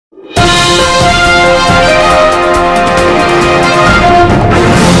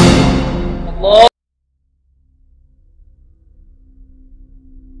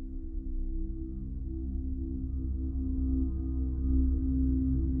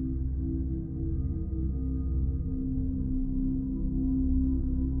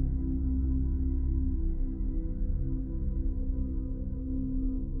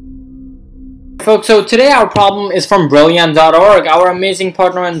Folks, so today our problem is from Brilliant.org, our amazing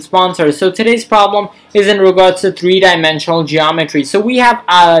partner and sponsor. So today's problem is in regards to three-dimensional geometry. So we have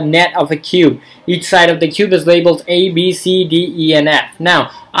a net of a cube. Each side of the cube is labeled A, B, C, D, E, and F.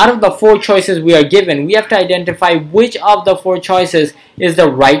 Now, out of the four choices we are given, we have to identify which of the four choices is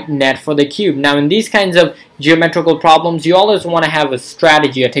the right net for the cube. Now, in these kinds of geometrical problems, you always want to have a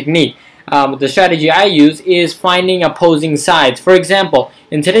strategy, a technique. The strategy I use is finding opposing sides. For example,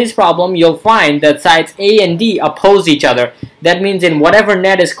 in today's problem, you'll find that sides A and D oppose each other. That means in whatever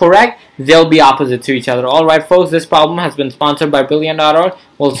net is correct, they'll be opposite to each other. Alright folks, this problem has been sponsored by Brilliant.org.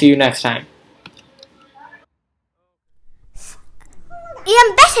 We'll see you next time.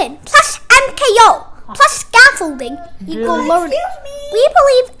 Ambition plus MKO plus scaffolding equal learning. We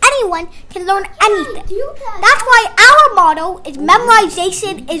believe anyone can learn anything. That's why our motto is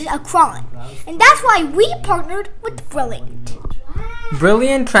memorization is a crime. And that's why we partnered with Brilliant.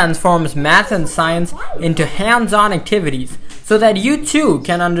 Brilliant transforms math and science into hands-on activities so that you too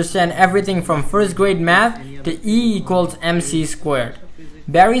can understand everything from first grade math to E equals MC squared.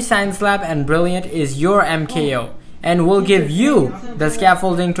 Barry Science Lab and Brilliant is your MKO and will give you the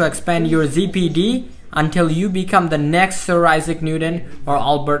scaffolding to expand your ZPD until you become the next Sir Isaac Newton or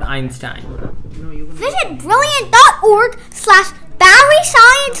Albert Einstein. Visit brilliant.org/Barry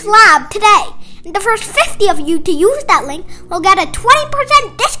Science Lab today. And the first 50 of you to use that link will get a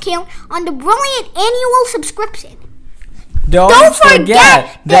 20% discount on the Brilliant annual subscription. Don't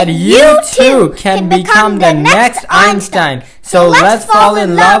forget that you too can become the next Einstein. So let's fall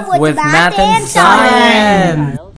in love with math and science.